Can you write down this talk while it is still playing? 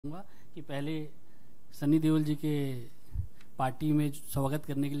कि पहले सनी देओल जी के पार्टी में स्वागत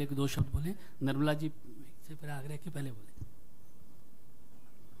करने के लिए दो शब्द बोले। निर्मला जी से फिर आग्रह के पहले बोले।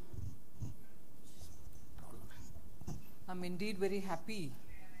 I'm indeed very happy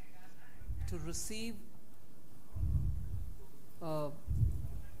to receive a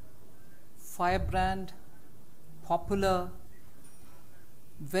firebrand, popular,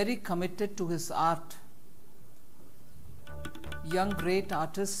 very committed to his art, young great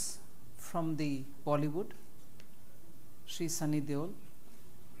artist from the Bollywood, Shri Sunny Deol.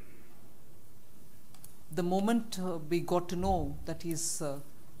 The moment we got to know that he's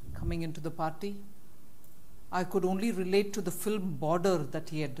coming into the party, I could only relate to the film Border that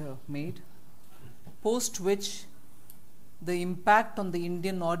he had made, post which the impact on the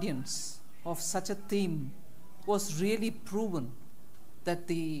Indian audience of such a theme was really proven, that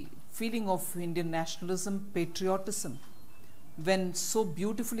the feeling of Indian nationalism, patriotism, when so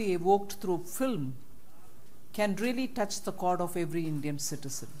beautifully evoked through film, can really touch the chord of every Indian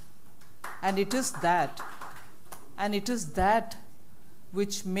citizen. And it is that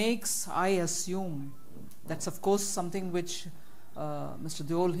which makes, I assume, that's of course something which Mr.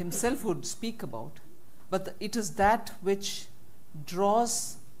 Deol himself would speak about, but it is that which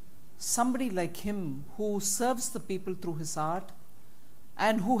draws somebody like him who serves the people through his art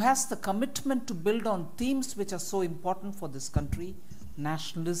and who has the commitment to build on themes which are so important for this country: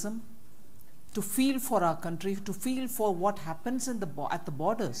 nationalism, to feel for our country, to feel for what happens in at the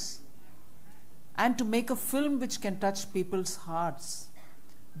borders, and to make a film which can touch people's hearts,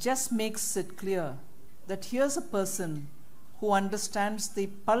 just makes it clear that here's a person who understands the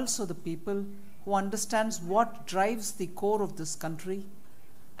pulse of the people, who understands what drives the core of this country,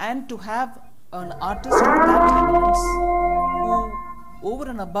 and to have an artist of that eminence who, over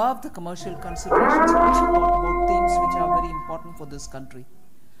and above the commercial considerations, also thought about themes which are very important for this country.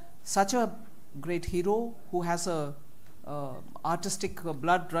 Such a great hero who has a artistic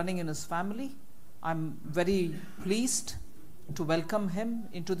blood running in his family. I'm very pleased to welcome him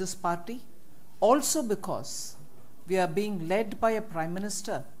into this party, also because we are being led by a Prime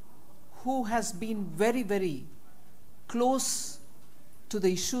Minister who has been very, very close to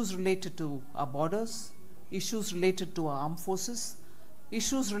the issues related to our borders, issues related to our armed forces,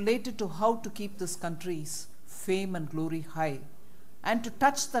 issues related to how to keep this country's fame and glory high, and to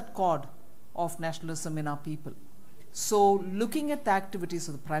touch that chord of nationalism in our people. So looking at the activities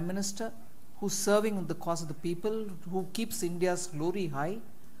of the Prime Minister, who's serving the cause of the people, who keeps India's glory high,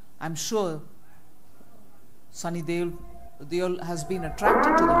 I'm sure Sunny Deol has been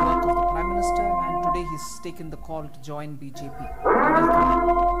attracted to the work of the Prime Minister, and today he's taken the call to join BJP. I welcome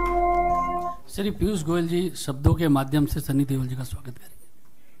him. Shri Piyush Goyal जी शब्दों के माध्यम से सनी देओल जी का स्वागत करेंगे।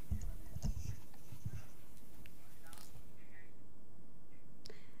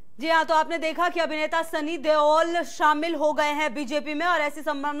 जी हाँ, तो आपने देखा कि अभिनेता सनी देओल शामिल हो गए हैं बीजेपी में, और ऐसी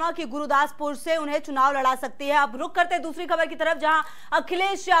संभावना कि गुरुदासपुर से उन्हें चुनाव लड़ा सकती है। अब रुक करते दूसरी खबर की तरफ, जहां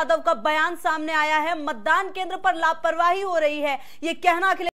अखिलेश यादव का बयान सामने आया है। मतदान केंद्र पर लापरवाही हो रही है, ये कहना